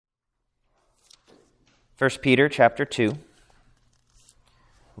1 Peter chapter 2.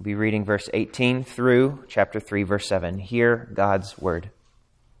 We'll be reading verse 18 through chapter 3, verse 7. Hear God's word.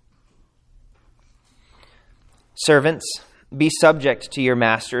 Servants, be subject to your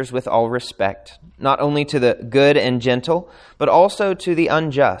masters with all respect, not only to the good and gentle, but also to the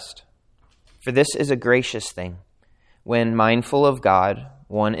unjust. For this is a gracious thing. When mindful of God,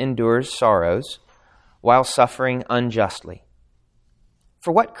 one endures sorrows while suffering unjustly.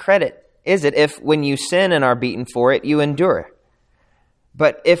 For what credit is it if when you sin and are beaten for it, you endure?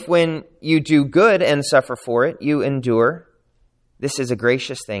 But if when you do good and suffer for it, you endure, this is a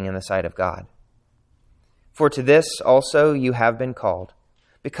gracious thing in the sight of God. For to this also you have been called,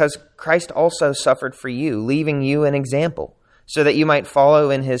 because Christ also suffered for you, leaving you an example, so that you might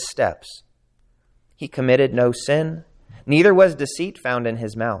follow in his steps. He committed no sin, neither was deceit found in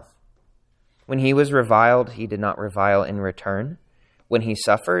his mouth. When he was reviled, he did not revile in return. When he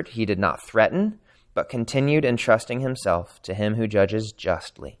suffered, he did not threaten, but continued entrusting himself to him who judges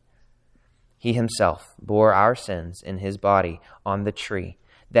justly. He himself bore our sins in his body on the tree,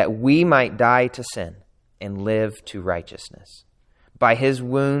 that we might die to sin and live to righteousness. By his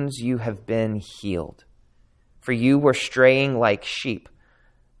wounds you have been healed. For you were straying like sheep,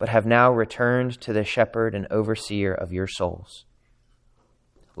 but have now returned to the shepherd and overseer of your souls.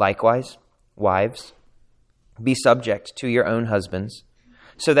 Likewise, wives, be subject to your own husbands,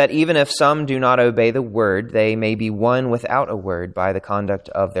 so that even if some do not obey the word, they may be won without a word by the conduct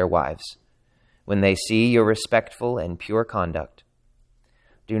of their wives, when they see your respectful and pure conduct.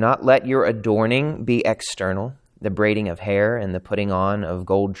 Do not let your adorning be external, the braiding of hair and the putting on of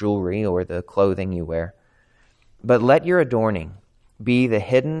gold jewelry or the clothing you wear, but let your adorning be the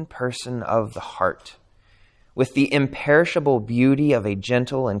hidden person of the heart, with the imperishable beauty of a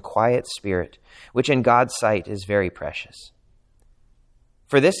gentle and quiet spirit, which in God's sight is very precious.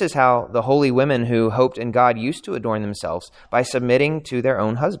 For this is how the holy women who hoped in God used to adorn themselves, by submitting to their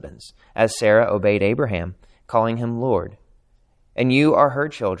own husbands, as Sarah obeyed Abraham, calling him Lord. And you are her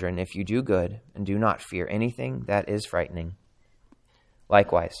children if you do good and do not fear anything that is frightening.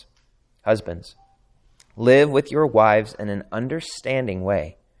 Likewise, husbands, live with your wives in an understanding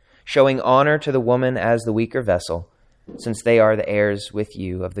way, showing honor to the woman as the weaker vessel, since they are the heirs with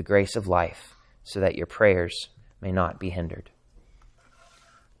you of the grace of life, so that your prayers may not be hindered.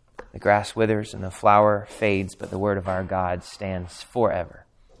 The grass withers and the flower fades, but the word of our God stands forever.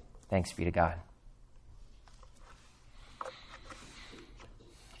 Thanks be to God.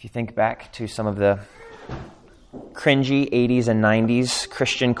 If you think back to some of the cringy 80s and 90s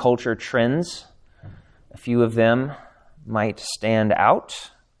Christian culture trends, a few of them might stand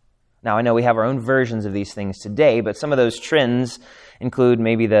out. Now, I know we have our own versions of these things today, but some of those trends include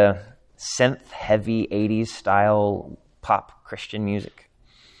maybe the synth-heavy 80s style pop Christian music,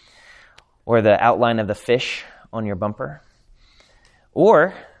 or the outline of the fish on your bumper,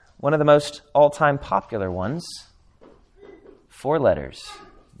 or one of the most all-time popular ones, 4 letters,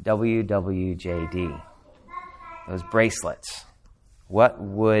 WWJD, those bracelets. What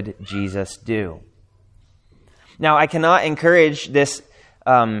would Jesus do? Now, I cannot encourage this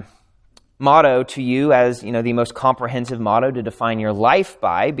motto to you as, the most comprehensive motto to define your life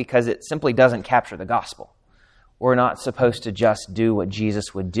by, because it simply doesn't capture the gospel. We're not supposed to just do what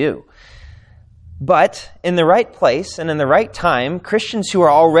Jesus would do. But in the right place and in the right time, Christians who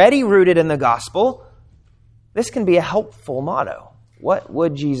are already rooted in the gospel, this can be a helpful motto. What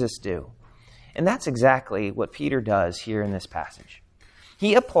would Jesus do? And that's exactly what Peter does here in this passage.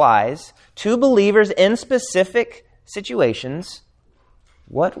 He applies to believers in specific situations,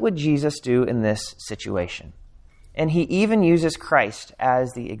 what would Jesus do in this situation? And he even uses Christ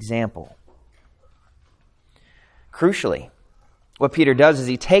as the example. Crucially, what Peter does is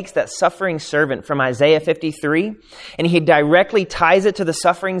he takes that suffering servant from Isaiah 53 and he directly ties it to the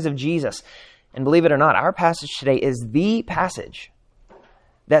sufferings of Jesus. And believe it or not, our passage today is the passage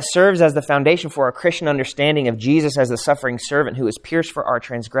that serves as the foundation for our Christian understanding of Jesus as the suffering servant who is pierced for our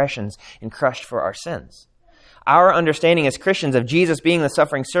transgressions and crushed for our sins. Our understanding as Christians of Jesus being the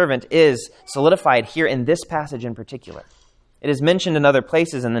suffering servant is solidified here in this passage in particular. It is mentioned in other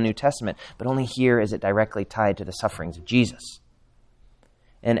places in the New Testament, but only here is it directly tied to the sufferings of Jesus.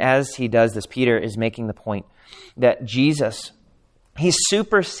 And as he does this, Peter is making the point that Jesus, he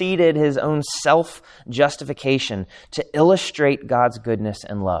superseded his own self-justification to illustrate God's goodness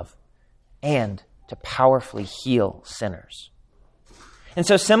and love and to powerfully heal sinners. And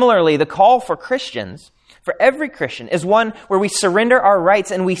so similarly, the call for Christians, for every Christian, is one where we surrender our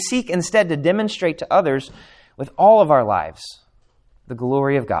rights and we seek instead to demonstrate to others with all of our lives the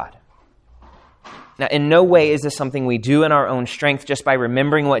glory of God. Now, in no way is this something we do in our own strength just by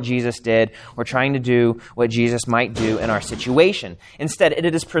remembering what Jesus did or trying to do what Jesus might do in our situation. Instead,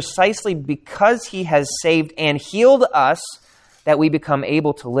 it is precisely because he has saved and healed us that we become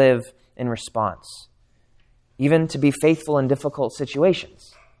able to live in response, even to be faithful in difficult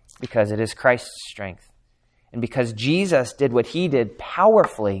situations, because it is Christ's strength. And because Jesus did what he did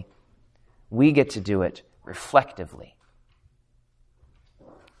powerfully, we get to do it reflectively.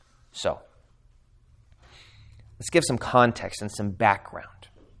 So, let's give some context and some background.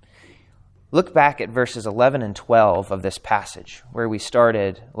 Look back at verses 11 and 12 of this passage, where we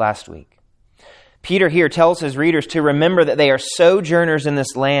started last week. Peter here tells his readers to remember that they are sojourners in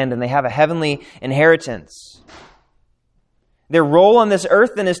this land and they have a heavenly inheritance. Their role on this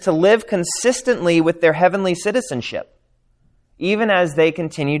earth then is to live consistently with their heavenly citizenship, even as they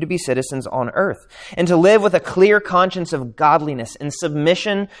continue to be citizens on earth, and to live with a clear conscience of godliness and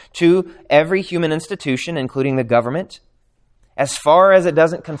submission to every human institution, including the government, as far as it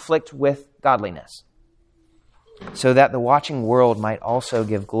doesn't conflict with godliness, so that the watching world might also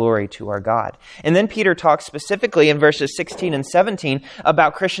give glory to our God. And then Peter talks specifically in verses 16 and 17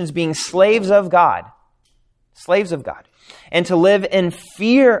 about Christians being slaves of God, and to live in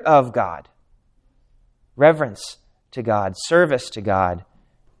fear of God, reverence to God, service to God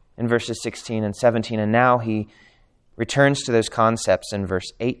in verses 16 and 17. And now he returns to those concepts in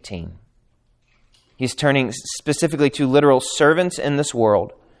verse 18. He's turning specifically to literal servants in this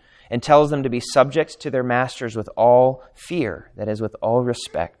world and tells them to be subject to their masters with all fear, that is, with all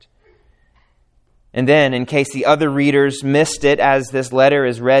respect. And then, in case the other readers missed it as this letter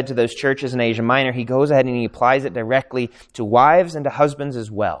is read to those churches in Asia Minor, he goes ahead and he applies it directly to wives and to husbands as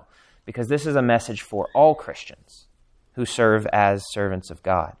well, because this is a message for all Christians who serve as servants of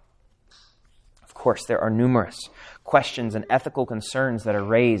God. Of course, there are numerous questions and ethical concerns that are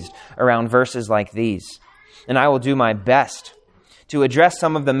raised around verses like these, and I will do my best to address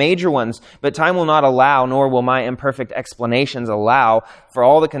some of the major ones, but time will not allow, nor will my imperfect explanations allow for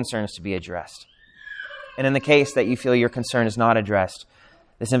all the concerns to be addressed. And in the case that you feel your concern is not addressed,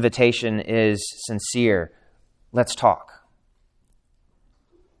 this invitation is sincere. Let's talk.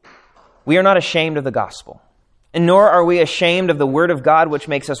 We are not ashamed of the gospel, and nor are we ashamed of the word of God, which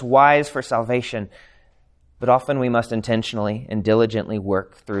makes us wise for salvation. But often we must intentionally and diligently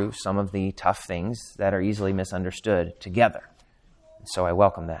work through some of the tough things that are easily misunderstood together. And so I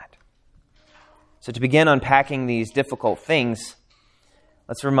welcome that. So to begin unpacking these difficult things,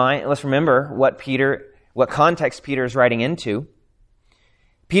 let's remember what context Peter is writing into.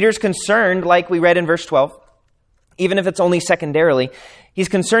 Peter's concerned, like we read in verse 12, even if it's only secondarily, he's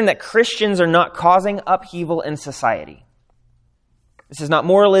concerned that Christians are not causing upheaval in society. This is not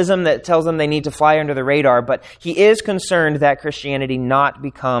moralism that tells them they need to fly under the radar, but he is concerned that Christianity not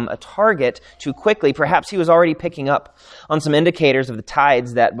become a target too quickly. Perhaps he was already picking up on some indicators of the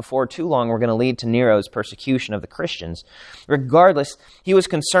tides that before too long were going to lead to Nero's persecution of the Christians. Regardless, he was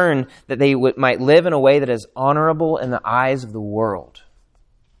concerned that they might live in a way that is honorable in the eyes of the world.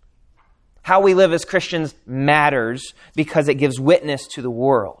 How we live as Christians matters because it gives witness to the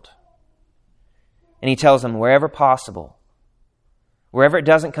world. And he tells them, wherever possible, wherever it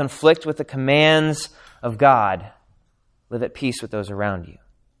doesn't conflict with the commands of God, live at peace with those around you.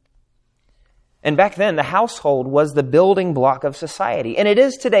 And back then, the household was the building block of society. And it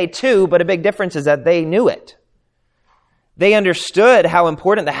is today too, but a big difference is that they knew it. They understood how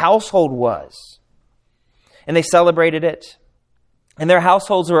important the household was. And they celebrated it. And their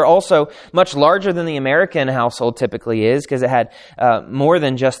households were also much larger than the American household typically is, because it had more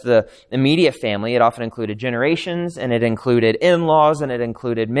than just the immediate family. It often included generations, and it included in-laws, and it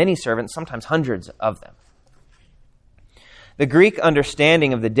included many servants, sometimes hundreds of them. The Greek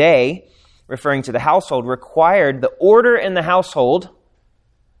understanding of the day, referring to the household, required the order in the household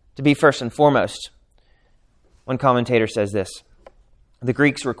to be first and foremost. One commentator says this: the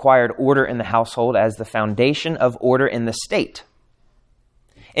Greeks required order in the household as the foundation of order in the state.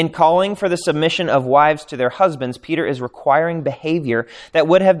 In calling for the submission of wives to their husbands, Peter is requiring behavior that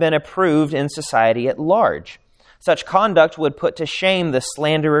would have been approved in society at large. Such conduct would put to shame the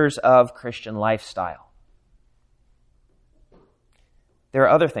slanderers of Christian lifestyle. There are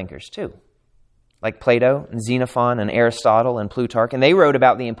other thinkers too, like Plato and Xenophon and Aristotle and Plutarch, and they wrote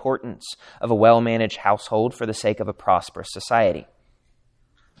about the importance of a well-managed household for the sake of a prosperous society.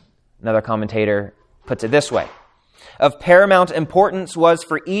 Another commentator puts it this way: of paramount importance was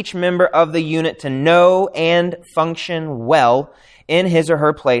for each member of the unit to know and function well in his or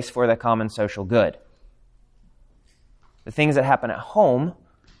her place for the common social good. The things that happen at home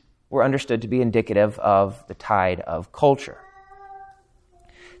were understood to be indicative of the tide of culture.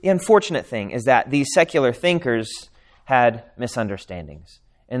 the unfortunate thing is that these secular thinkers had misunderstandings,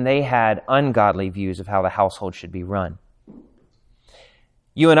 and they had ungodly views of how the household should be run.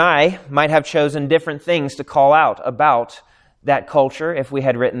 You and I might have chosen different things to call out about that culture if we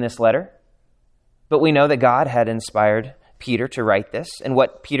had written this letter, but we know that God had inspired Peter to write this, and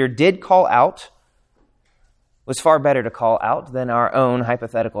what Peter did call out was far better to call out than our own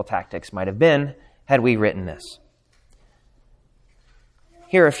hypothetical tactics might have been had we written this.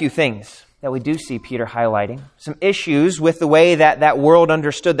 Here are a few things that we do see Peter highlighting. Some issues with the way that world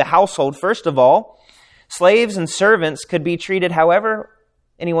understood the household. First of all, slaves and servants could be treated however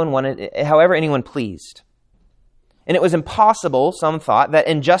anyone pleased. And it was impossible, some thought, that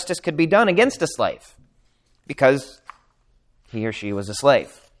injustice could be done against a slave because he or she was a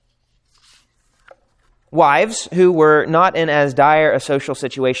slave. Wives who were not in as dire a social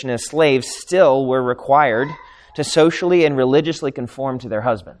situation as slaves still were required to socially and religiously conform to their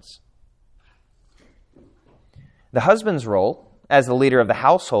husbands. The husband's role as the leader of the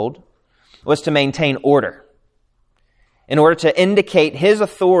household was to maintain order, in order to indicate his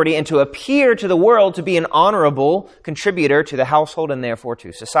authority and to appear to the world to be an honorable contributor to the household and therefore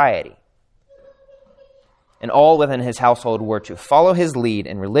to society. And all within his household were to follow his lead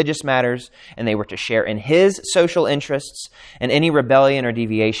in religious matters, and they were to share in his social interests, and any rebellion or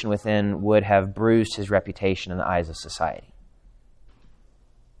deviation within would have bruised his reputation in the eyes of society.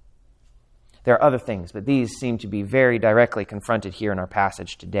 There are other things, but these seem to be very directly confronted here in our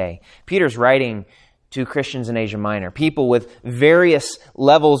passage today. Peter's writing to Christians in Asia Minor, people with various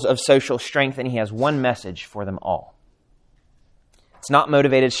levels of social strength, and he has one message for them all. It's not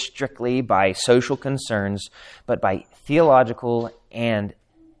motivated strictly by social concerns, but by theological and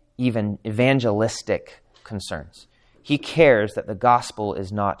even evangelistic concerns. He cares that the gospel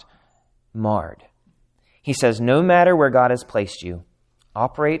is not marred. He says, no matter where God has placed you,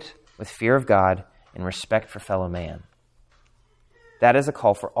 operate with fear of God and respect for fellow man. That is a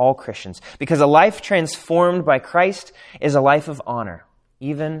call for all Christians, because a life transformed by Christ is a life of honor,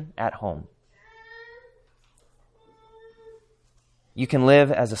 even at home. You can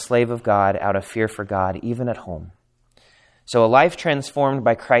live as a slave of God out of fear for God, even at home. So a life transformed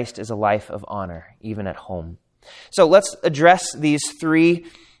by Christ is a life of honor, even at home. So let's address these three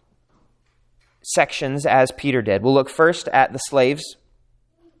sections as Peter did. We'll look first at the slaves,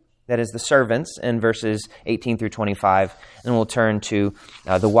 that is the servants, in verses 18 through 25. And we'll turn to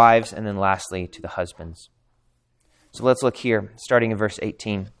the wives, and then lastly to the husbands. So let's look here, starting in verse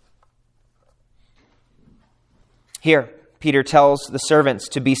 18. Here, Peter tells the servants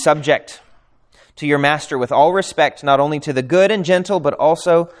to be subject to your master with all respect, not only to the good and gentle, but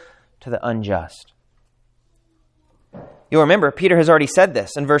also to the unjust. You'll remember, Peter has already said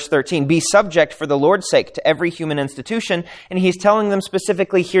this in verse 13. Be subject for the Lord's sake to every human institution. And he's telling them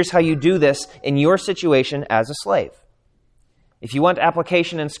specifically, here's how you do this in your situation as a slave. If you want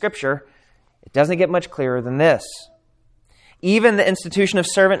application in Scripture, it doesn't get much clearer than this. Even the institution of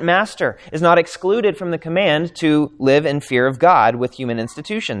servant-master is not excluded from the command to live in fear of God with human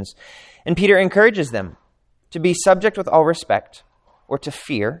institutions. And Peter encourages them to be subject with all respect, or to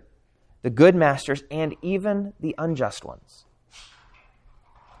fear the good masters and even the unjust ones.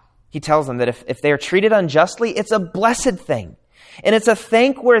 He tells them that if they are treated unjustly, it's a blessed thing. And it's a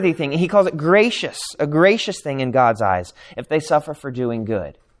thankworthy thing. And he calls it gracious, a gracious thing in God's eyes, if they suffer for doing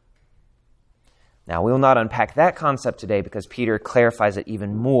good. Now, we will not unpack that concept today because Peter clarifies it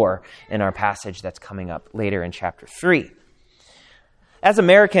even more in our passage that's coming up later in chapter 3. As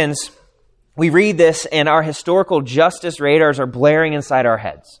Americans, we read this and our historical justice radars are blaring inside our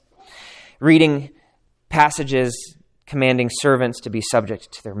heads, reading passages commanding servants to be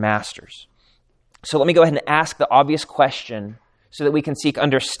subject to their masters. So let me go ahead and ask the obvious question so that we can seek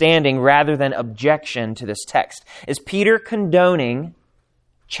understanding rather than objection to this text. Is Peter condoning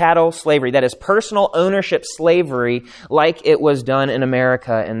chattel slavery, that is personal ownership slavery, like it was done in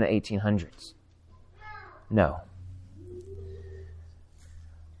America in the 1800s? No.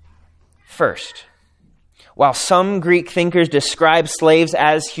 First, while some Greek thinkers describe slaves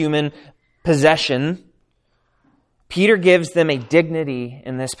as human possession, Peter gives them a dignity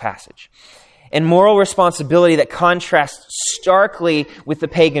in this passage and moral responsibility that contrasts starkly with the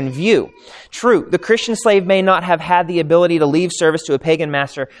pagan view. True, the Christian slave may not have had the ability to leave service to a pagan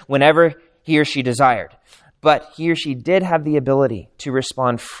master whenever he or she desired, but he or she did have the ability to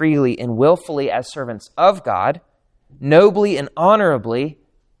respond freely and willfully as servants of God, nobly and honorably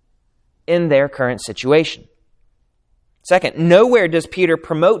in their current situation. Second, nowhere does Peter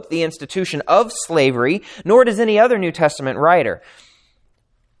promote the institution of slavery, nor does any other New Testament writer.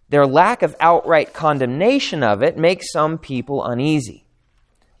 Their lack of outright condemnation of it makes some people uneasy.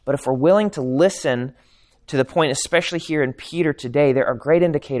 But if we're willing to listen to the point, especially here in Peter today, there are great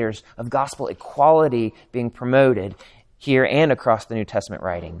indicators of gospel equality being promoted here and across the New Testament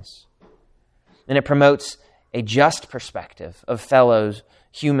writings. And it promotes a just perspective of fellows,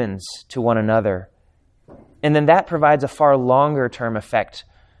 humans to one another. And then that provides a far longer term effect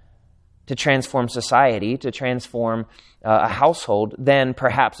to transform society, to transform a household, than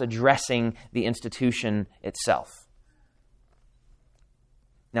perhaps addressing the institution itself.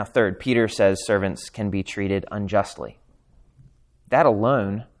 Now, third, Peter says servants can be treated unjustly. That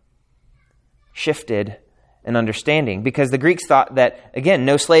alone shifted an understanding, because the Greeks thought that, again,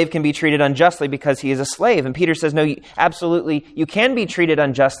 no slave can be treated unjustly because he is a slave. And Peter says, no, absolutely, you can be treated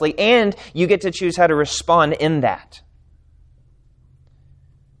unjustly, and you get to choose how to respond in that,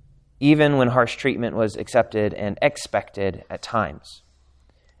 even when harsh treatment was accepted and expected at times.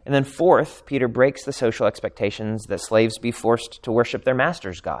 And then fourth, Peter breaks the social expectations that slaves be forced to worship their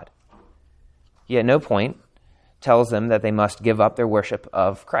master's God. He at no point tells them that they must give up their worship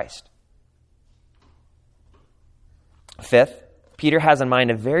of Christ. Fifth, Peter has in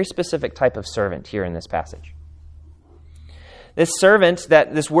mind a very specific type of servant here in this passage. This servant,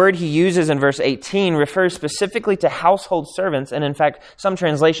 this word he uses in verse 18, refers specifically to household servants, and in fact, some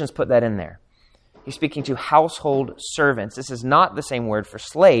translations put that in there. He's speaking to household servants. This is not the same word for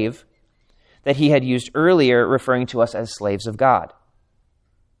slave that he had used earlier, referring to us as slaves of God.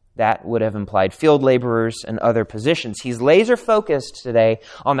 That would have implied field laborers and other positions. He's laser focused today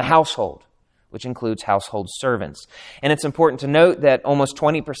on the household, which includes household servants. And it's important to note that almost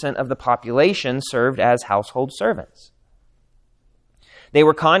 20% of the population served as household servants. They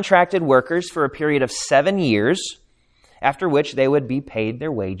were contracted workers for a period of 7 years, after which they would be paid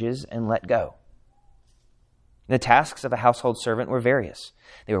their wages and let go. The tasks of a household servant were various.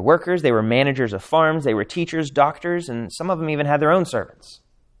 They were workers, they were managers of farms, they were teachers, doctors, and some of them even had their own servants.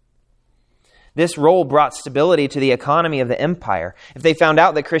 This role brought stability to the economy of the empire. If they found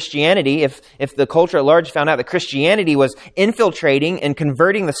out that Christianity, if the culture at large found out that Christianity was infiltrating and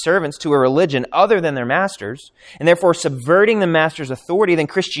converting the servants to a religion other than their masters, and therefore subverting the master's authority, then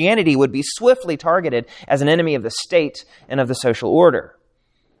Christianity would be swiftly targeted as an enemy of the state and of the social order.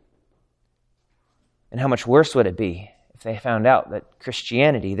 And how much worse would it be if they found out that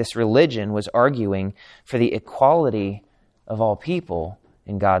Christianity, this religion, was arguing for the equality of all people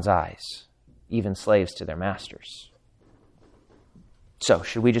in God's eyes, even slaves to their masters? So,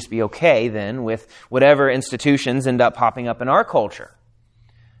 should we just be okay then with whatever institutions end up popping up in our culture?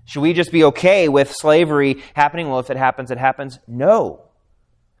 Should we just be okay with slavery happening? Well, if it happens, it happens. No.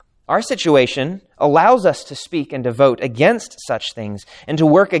 Our situation allows us to speak and to vote against such things and to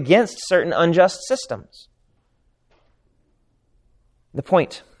work against certain unjust systems. The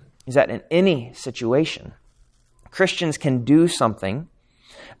point is that in any situation, Christians can do something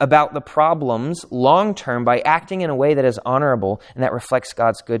about the problems long-term by acting in a way that is honorable and that reflects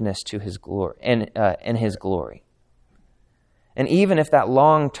God's goodness to His glory and His glory. And even if that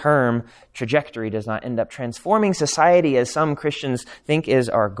long-term trajectory does not end up transforming society as some Christians think is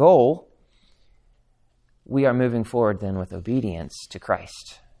our goal, we are moving forward then with obedience to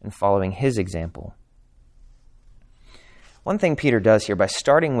Christ and following His example. One thing Peter does here by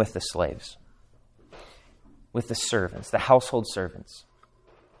starting with the slaves, with the servants, the household servants,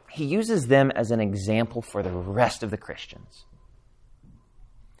 he uses them as an example for the rest of the Christians.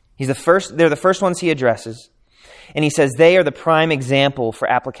 They're the first ones he addresses. And he says they are the prime example for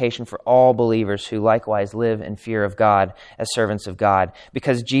application for all believers who likewise live in fear of God as servants of God,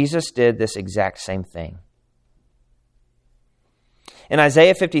 because Jesus did this exact same thing. In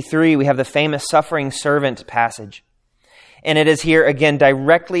Isaiah 53, we have the famous suffering servant passage. And it is here again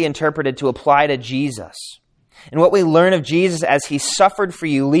directly interpreted to apply to Jesus. And what we learn of Jesus as He suffered for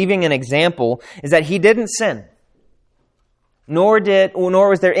you, leaving an example, is that He didn't sin. Nor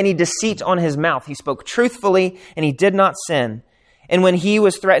was there any deceit on His mouth. He spoke truthfully and He did not sin. And when He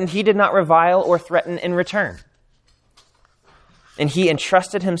was threatened, He did not revile or threaten in return. And He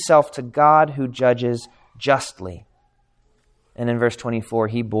entrusted Himself to God who judges justly. And in verse 24,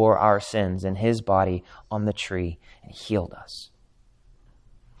 He bore our sins in His body on the tree and healed us.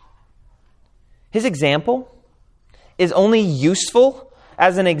 His example is only useful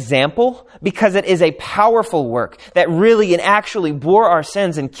as an example because it is a powerful work that really and actually bore our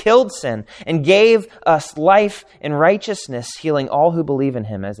sins and killed sin and gave us life and righteousness, healing all who believe in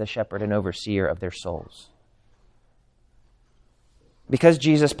Him as the shepherd and overseer of their souls. Because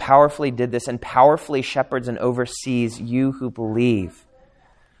Jesus powerfully did this and powerfully shepherds and oversees you who believe,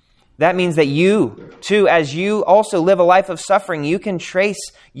 that means that you, too, as you also live a life of suffering, you can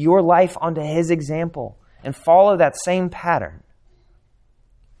trace your life onto His example and follow that same pattern.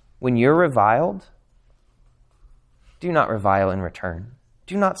 when you're reviled, do not revile in return.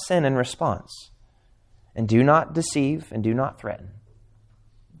 Do not sin in response. And do not deceive and do not threaten.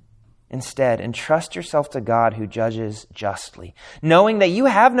 Instead, entrust yourself to God who judges justly, knowing that you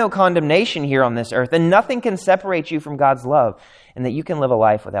have no condemnation here on this earth and nothing can separate you from God's love, and that you can live a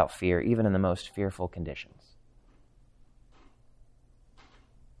life without fear, even in the most fearful conditions.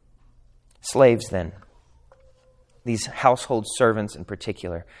 Slaves, then, these household servants in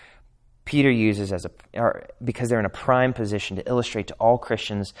particular, Peter uses because they're in a prime position to illustrate to all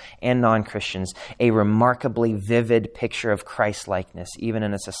Christians and non-Christians a remarkably vivid picture of Christ-likeness, even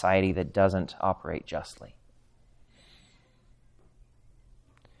in a society that doesn't operate justly.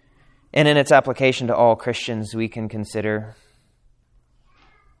 And in its application to all Christians, we can consider,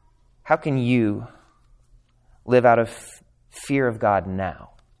 how can you live out of fear of God now,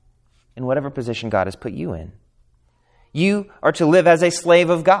 in whatever position God has put you in? You are to live as a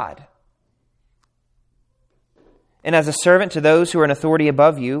slave of God. And as a servant to those who are in authority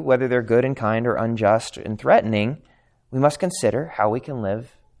above you, whether they're good and kind or unjust and threatening, we must consider how we can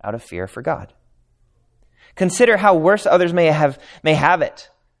live out of fear for God. Consider how worse others may have it.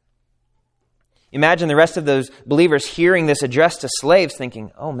 Imagine the rest of those believers hearing this address to slaves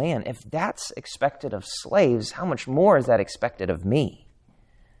thinking, oh man, if that's expected of slaves, how much more is that expected of me?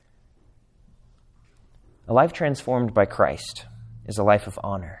 A life transformed by Christ is a life of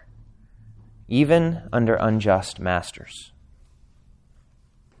honor, even under unjust masters.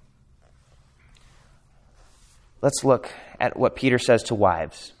 Let's look at what Peter says to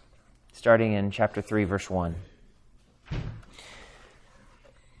wives, starting in chapter 3, verse 1.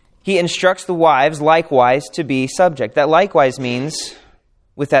 He instructs the wives likewise to be subject. That likewise means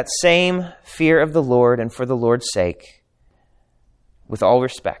with that same fear of the Lord and for the Lord's sake, with all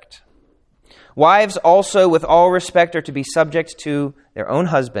respect. Wives also with all respect are to be subject to their own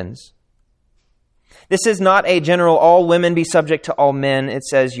husbands. This is not a general all women be subject to all men. It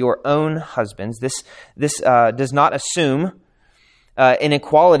says your own husbands. This does not assume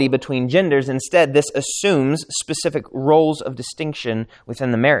inequality between genders. Instead, this assumes specific roles of distinction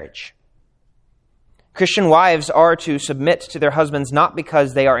within the marriage. Christian wives are to submit to their husbands not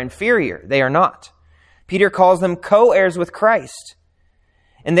because they are inferior. They are not. Peter calls them co-heirs with Christ.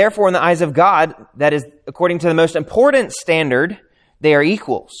 And therefore, in the eyes of God, that is, according to the most important standard, they are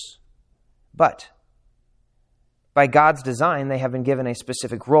equals. But by God's design, they have been given a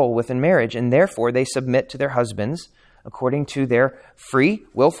specific role within marriage, and therefore they submit to their husbands according to their free,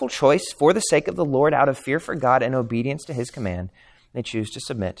 willful choice for the sake of the Lord, out of fear for God and obedience to His command. They choose to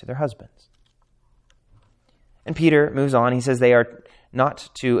submit to their husbands. And Peter moves on. He says they are not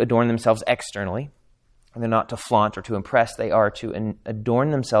to adorn themselves externally. They're not to flaunt or to impress. They are to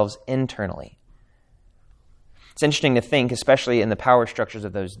adorn themselves internally. It's interesting to think, especially in the power structures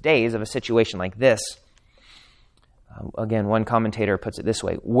of those days, of a situation like this. Again, one commentator puts it this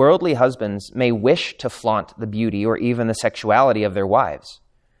way: worldly husbands may wish to flaunt the beauty or even the sexuality of their wives.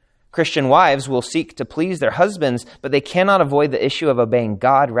 Christian wives will seek to please their husbands, but they cannot avoid the issue of obeying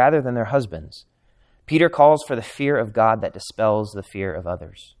God rather than their husbands. Peter calls for the fear of God that dispels the fear of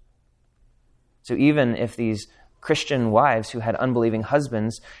others. So even if these Christian wives who had unbelieving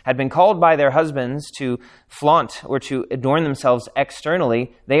husbands had been called by their husbands to flaunt or to adorn themselves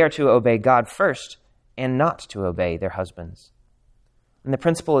externally, they are to obey God first and not to obey their husbands. And the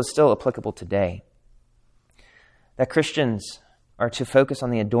principle is still applicable today, that Christians are to focus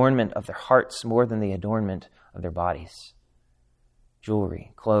on the adornment of their hearts more than the adornment of their bodies.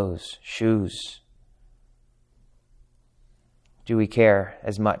 Jewelry, clothes, shoes. Do we care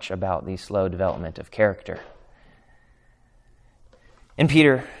as much about the slow development of character? And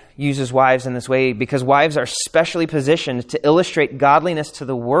Peter uses wives in this way because wives are specially positioned to illustrate godliness to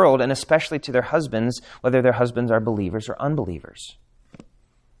the world and especially to their husbands, whether their husbands are believers or unbelievers.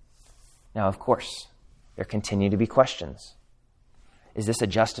 Now, of course, there continue to be questions. Is this a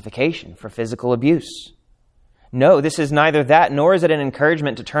justification for physical abuse? No, this is neither that, nor is it an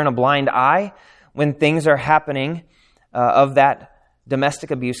encouragement to turn a blind eye when things are happening of that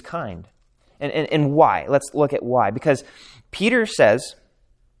domestic abuse kind. And why? Let's look at why. Because Peter says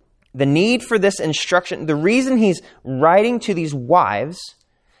the need for this instruction, the reason he's writing to these wives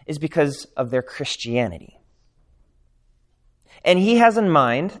is because of their Christianity. And he has in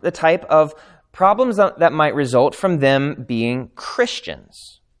mind the type of problems that might result from them being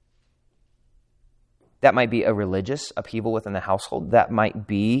Christians. That might be a religious upheaval within the household. That might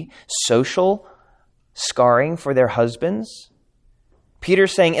be social scarring for their husbands.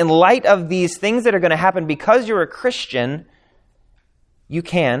 Peter's saying, in light of these things that are going to happen because you're a Christian, you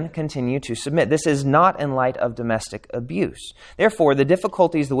can continue to submit. This is not in light of domestic abuse. Therefore, the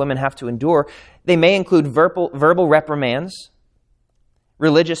difficulties the women have to endure, they may include verbal reprimands,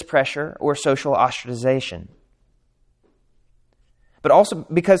 religious pressure, or social ostracization. But also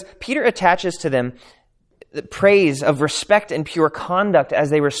because Peter attaches to them the praise of respect and pure conduct as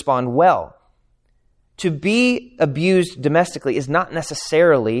they respond well. To be abused domestically is not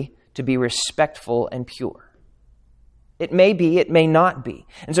necessarily to be respectful and pure. It may be, it may not be.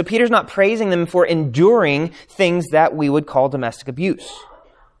 And so Peter's not praising them for enduring things that we would call domestic abuse.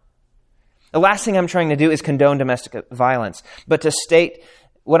 The last thing I'm trying to do is condone domestic violence. But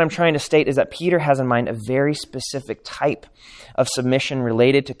what I'm trying to state is that Peter has in mind a very specific type of submission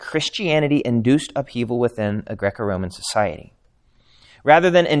related to Christianity-induced upheaval within a Greco-Roman society.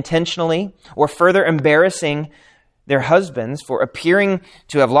 Rather than intentionally or further embarrassing their husbands for appearing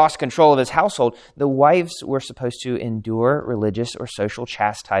to have lost control of his household, the wives were supposed to endure religious or social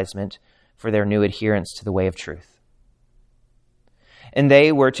chastisement for their new adherence to the way of truth. And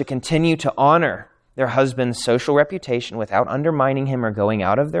they were to continue to honor their husband's social reputation without undermining him or going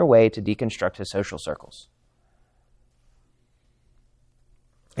out of their way to deconstruct his social circles.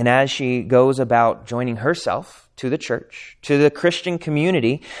 And as she goes about joining herself to the church, to the Christian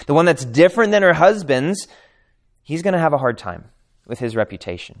community, the one that's different than her husband's, he's going to have a hard time with his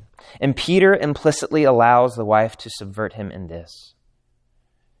reputation. And Peter implicitly allows the wife to subvert him in this.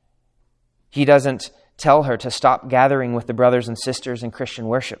 He doesn't tell her to stop gathering with the brothers and sisters in Christian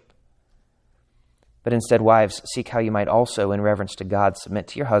worship. But instead, wives, seek how you might also, in reverence to God, submit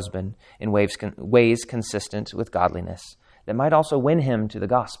to your husband in ways consistent with godliness that might also win him to the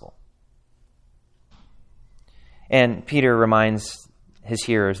gospel. And Peter reminds his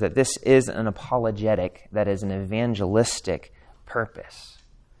hearers that this is an apologetic, that is an evangelistic purpose.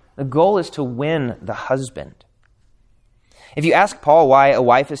 The goal is to win the husband. If you ask Paul why a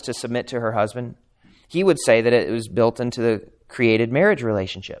wife is to submit to her husband, he would say that it was built into the created marriage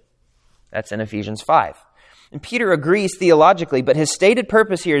relationship. That's in Ephesians 5. And Peter agrees theologically, but his stated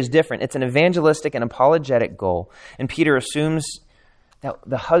purpose here is different. It's an evangelistic and apologetic goal. And Peter assumes that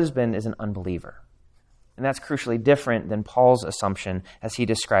the husband is an unbeliever. And that's crucially different than Paul's assumption as he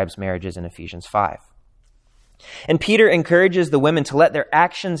describes marriages in Ephesians 5. And Peter encourages the women to let their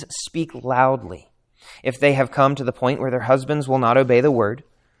actions speak loudly if they have come to the point where their husbands will not obey the word.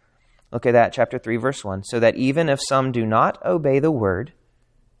 Look at that, chapter 3, verse 1. So that even if some do not obey the word,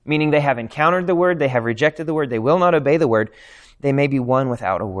 meaning they have encountered the word, they have rejected the word, they will not obey the word, they may be won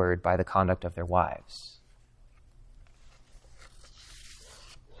without a word by the conduct of their wives.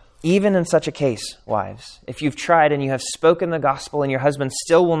 Even in such a case, wives, if you've tried and you have spoken the gospel and your husband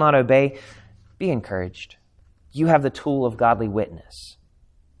still will not obey, be encouraged. You have the tool of godly witness.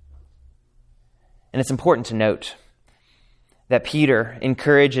 And it's important to note that Peter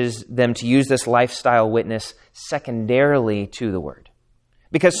encourages them to use this lifestyle witness secondarily to the word.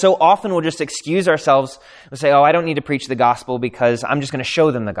 Because so often we'll just excuse ourselves and say, I don't need to preach the gospel because I'm just going to show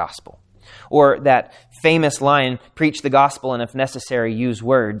them the gospel. Or that famous line, preach the gospel and if necessary, use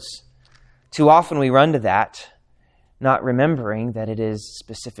words. Too often we run to that, not remembering that it is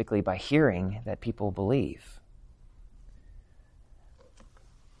specifically by hearing that people believe.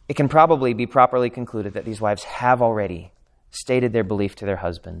 It can probably be properly concluded that these wives have already stated their belief to their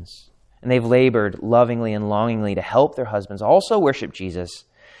husbands. And they've labored lovingly and longingly to help their husbands also worship Jesus,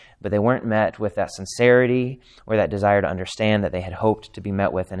 but they weren't met with that sincerity or that desire to understand that they had hoped to be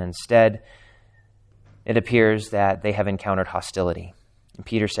met with. And instead, it appears that they have encountered hostility. And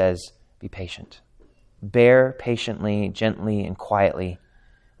Peter says, be patient. Bear patiently, gently, and quietly,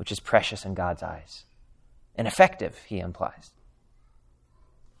 which is precious in God's eyes. And effective, he implies.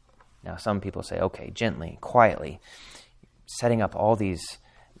 Now, some people say, okay, gently, quietly, setting up all these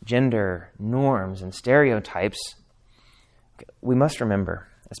gender norms and stereotypes. We must remember,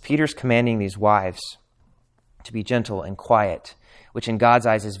 as Peter's commanding these wives to be gentle and quiet, which in God's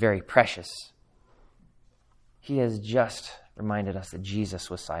eyes is very precious, he has just reminded us that Jesus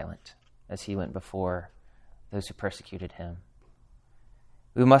was silent as he went before those who persecuted him.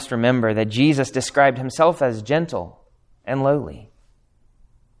 We must remember that Jesus described himself as gentle and lowly.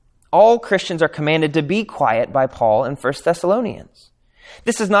 All Christians are commanded to be quiet by Paul in 1 Thessalonians.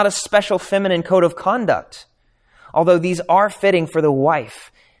 This is not a special feminine code of conduct, although these are fitting for the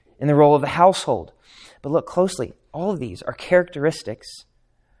wife in the role of the household. But look closely, all of these are characteristics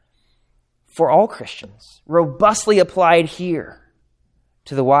for all Christians, robustly applied here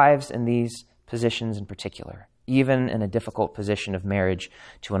to the wives in these positions in particular, even in a difficult position of marriage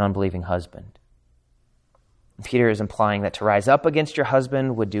to an unbelieving husband. Peter is implying that to rise up against your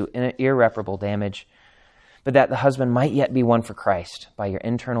husband would do irreparable damage, but that the husband might yet be won for Christ by your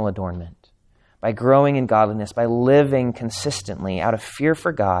internal adornment, by growing in godliness, by living consistently out of fear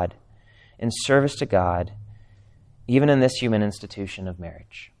for God, in service to God, even in this human institution of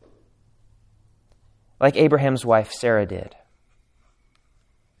marriage. Like Abraham's wife Sarah did.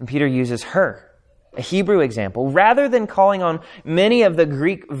 And Peter uses her, a Hebrew example, rather than calling on many of the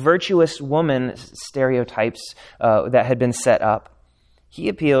Greek virtuous woman stereotypes that had been set up. He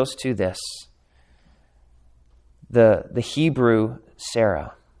appeals to this, the Hebrew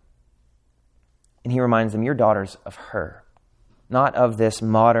Sarah. And he reminds them, you're daughters of her, not of this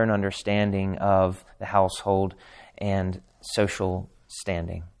modern understanding of the household and social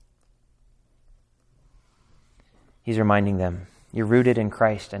standing. He's reminding them, you're rooted in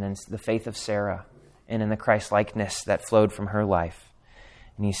Christ and in the faith of Sarah and in the Christ-likeness that flowed from her life.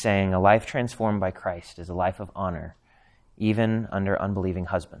 And he's saying a life transformed by Christ is a life of honor, even under unbelieving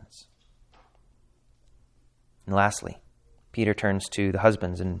husbands. And lastly, Peter turns to the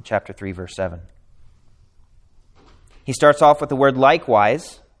husbands in chapter 3, verse 7. He starts off with the word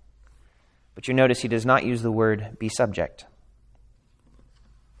likewise, but you notice he does not use the word be subject.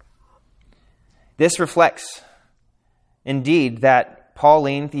 This reflects, indeed, that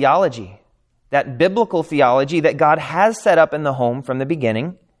Pauline theology, that biblical theology that God has set up in the home from the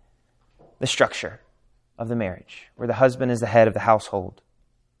beginning, the structure of the marriage, where the husband is the head of the household.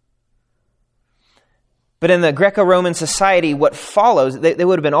 But in the Greco-Roman society, what follows, they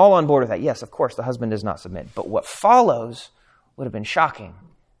would have been all on board with that. Yes, of course, the husband does not submit. But what follows would have been shocking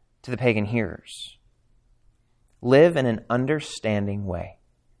to the pagan hearers. Live in an understanding way.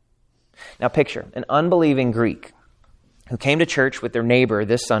 Now picture an unbelieving Greek who came to church with their neighbor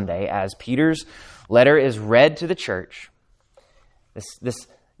this Sunday as Peter's letter is read to the church. This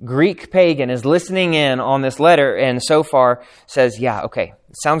Greek pagan is listening in on this letter and so far says, yeah, okay,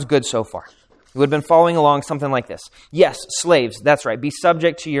 sounds good so far. He would have been following along something like this. Yes, slaves, that's right. Be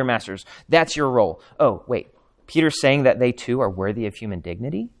subject to your masters. That's your role. Oh, wait. Peter's saying that they too are worthy of human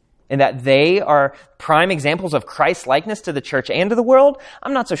dignity? And that they are prime examples of Christ's likeness to the church and to the world?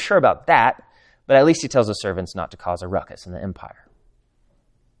 I'm not so sure about that. But at least he tells the servants not to cause a ruckus in the empire.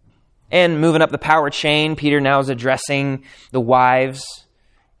 And moving up the power chain, Peter now is addressing the wives.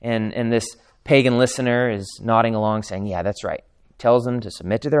 And this pagan listener is nodding along saying, yeah, that's right. Tells them to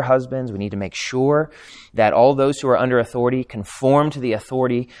submit to their husbands. We need to make sure that all those who are under authority conform to the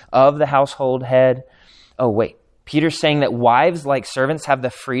authority of the household head. Oh, wait. Peter's saying that wives, like servants, have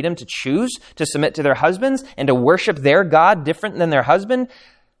the freedom to choose to submit to their husbands and to worship their God different than their husband.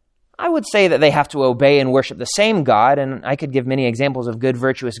 I would say that they have to obey and worship the same God, and I could give many examples of good,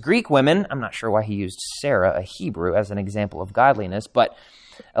 virtuous Greek women. I'm not sure why he used Sarah, a Hebrew, as an example of godliness, but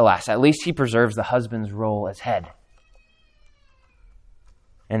alas, at least he preserves the husband's role as head.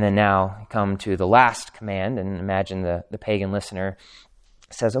 And then now come to the last command, and imagine the pagan listener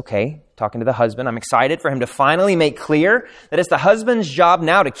says, okay, talking to the husband, I'm excited for him to finally make clear that it's the husband's job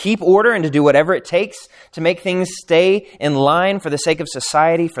now to keep order and to do whatever it takes to make things stay in line for the sake of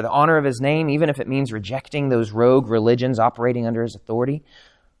society, for the honor of his name, even if it means rejecting those rogue religions operating under his authority.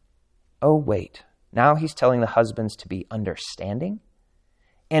 Oh, wait. Now he's telling the husbands to be understanding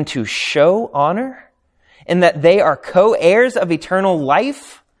and to show honor and that they are co-heirs of eternal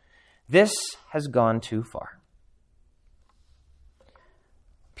life. This has gone too far.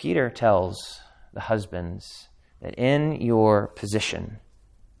 Peter tells the husbands that in your position,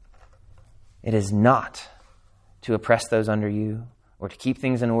 it is not to oppress those under you or to keep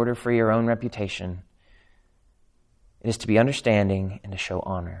things in order for your own reputation. It is to be understanding and to show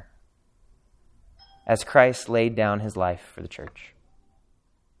honor, as Christ laid down his life for the church.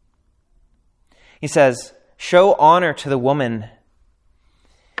 He says, show honor to the woman.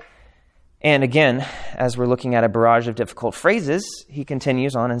 And again, as we're looking at a barrage of difficult phrases, he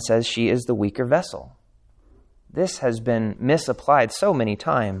continues on and says she is the weaker vessel. This has been misapplied so many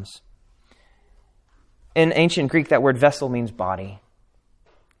times. In ancient Greek, that word vessel means body,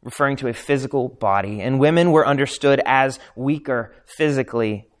 referring to a physical body. And women were understood as weaker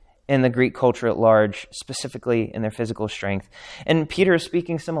physically in the Greek culture at large, specifically in their physical strength. And Peter is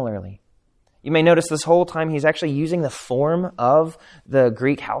speaking similarly. You may notice this whole time he's actually using the form of the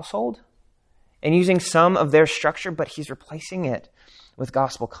Greek household and using some of their structure, but he's replacing it with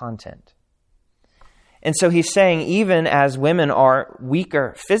gospel content. And so he's saying, even as women are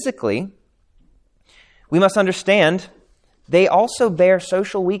weaker physically, we must understand they also bear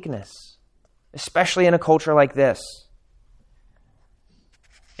social weakness, especially in a culture like this.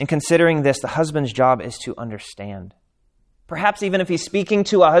 And considering this, the husband's job is to understand. Perhaps even if he's speaking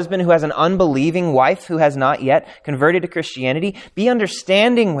to a husband who has an unbelieving wife who has not yet converted to Christianity, be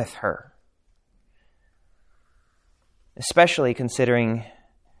understanding with her. especially considering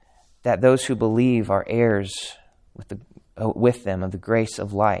that those who believe are heirs with them of the grace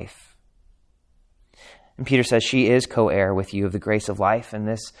of life. And Peter says she is co-heir with you of the grace of life, and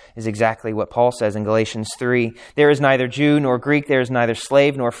this is exactly what Paul says in Galatians 3. There is neither Jew nor Greek, there is neither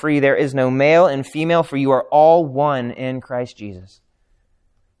slave nor free, there is no male and female, for you are all one in Christ Jesus.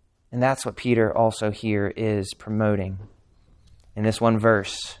 And that's what Peter also here is promoting in this one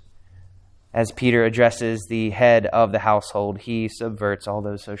verse. As Peter addresses the head of the household, he subverts all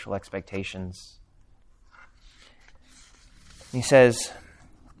those social expectations. He says,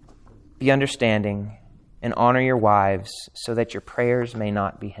 be understanding and honor your wives so that your prayers may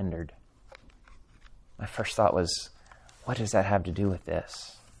not be hindered. My first thought was, what does that have to do with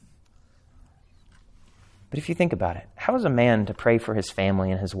this? But if you think about it, how is a man to pray for his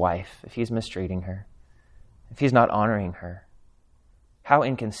family and his wife if he's mistreating her, if he's not honoring her? How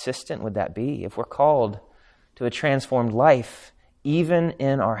inconsistent would that be if we're called to a transformed life, even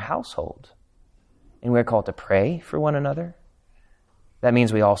in our household, and we're called to pray for one another? That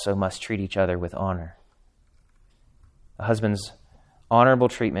means we also must treat each other with honor. A husband's honorable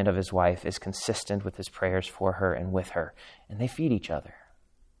treatment of his wife is consistent with his prayers for her and with her, and they feed each other.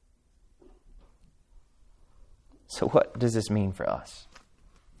 So what does this mean for us?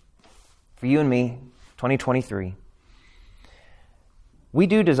 For you and me, 2023, we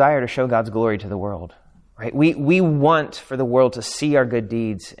do desire to show God's glory to the world, right? We want for the world to see our good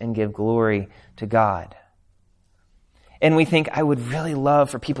deeds and give glory to God. And we think, I would really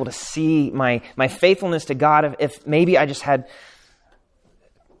love for people to see my faithfulness to God if maybe I just had,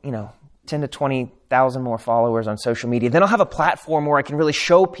 10 to 20,000 more followers on social media. Then I'll have a platform where I can really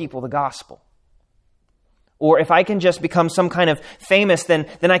show people the gospel. Or if I can just become some kind of famous, then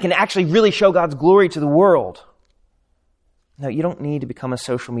I can actually really show God's glory to the world. No, you don't need to become a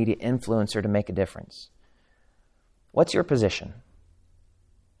social media influencer to make a difference. What's your position?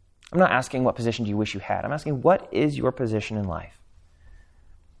 I'm not asking what position do you wish you had. I'm asking, what is your position in life?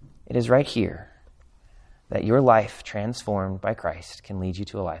 It is right here that your life transformed by Christ can lead you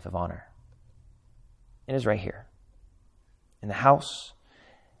to a life of honor. It is right here. In the house,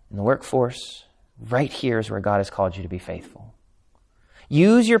 in the workforce, right here is where God has called you to be faithful.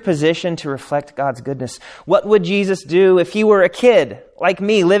 Use your position to reflect God's goodness. What would Jesus do if he were a kid like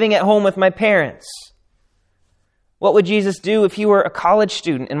me living at home with my parents? What would Jesus do if he were a college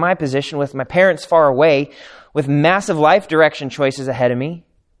student in my position with my parents far away, with massive life direction choices ahead of me?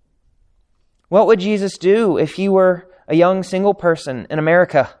 What would Jesus do if he were a young single person in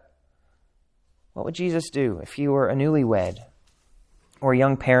America? What would Jesus do if he were a newlywed or a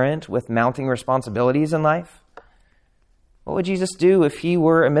young parent with mounting responsibilities in life? What would Jesus do if he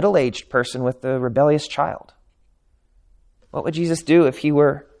were a middle-aged person with a rebellious child? What would Jesus do if he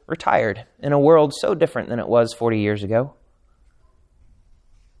were retired in a world so different than it was 40 years ago?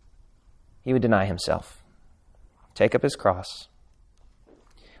 He would deny himself, take up his cross.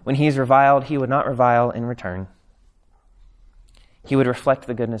 When he is reviled, he would not revile in return. He would reflect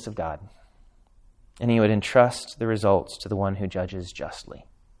the goodness of God, and he would entrust the results to the one who judges justly.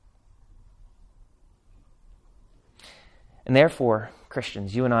 And therefore,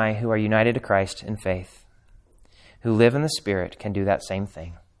 Christians, you and I who are united to Christ in faith, who live in the Spirit, can do that same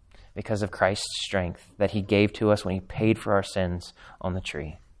thing because of Christ's strength that he gave to us when he paid for our sins on the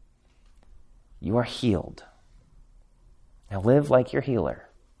tree. You are healed. Now live like your healer,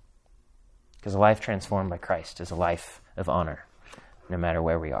 because a life transformed by Christ is a life of honor, no matter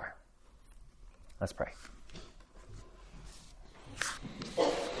where we are. Let's pray.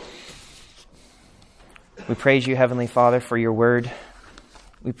 We praise you, Heavenly Father, for your word.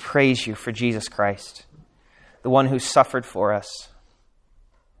 We praise you for Jesus Christ, the one who suffered for us.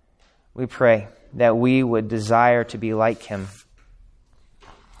 We pray that we would desire to be like him,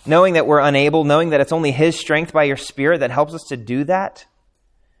 knowing that we're unable, knowing that it's only his strength by your Spirit that helps us to do that.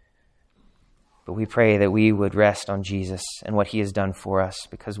 But we pray that we would rest on Jesus and what he has done for us,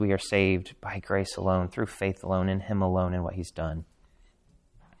 because we are saved by grace alone, through faith alone, in him alone, and what he's done.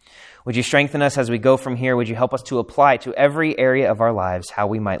 Would you strengthen us as we go from here? Would you help us to apply to every area of our lives how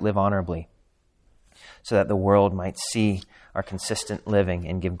we might live honorably, so that the world might see our consistent living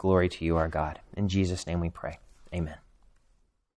and give glory to you, our God. In Jesus' name we pray. Amen.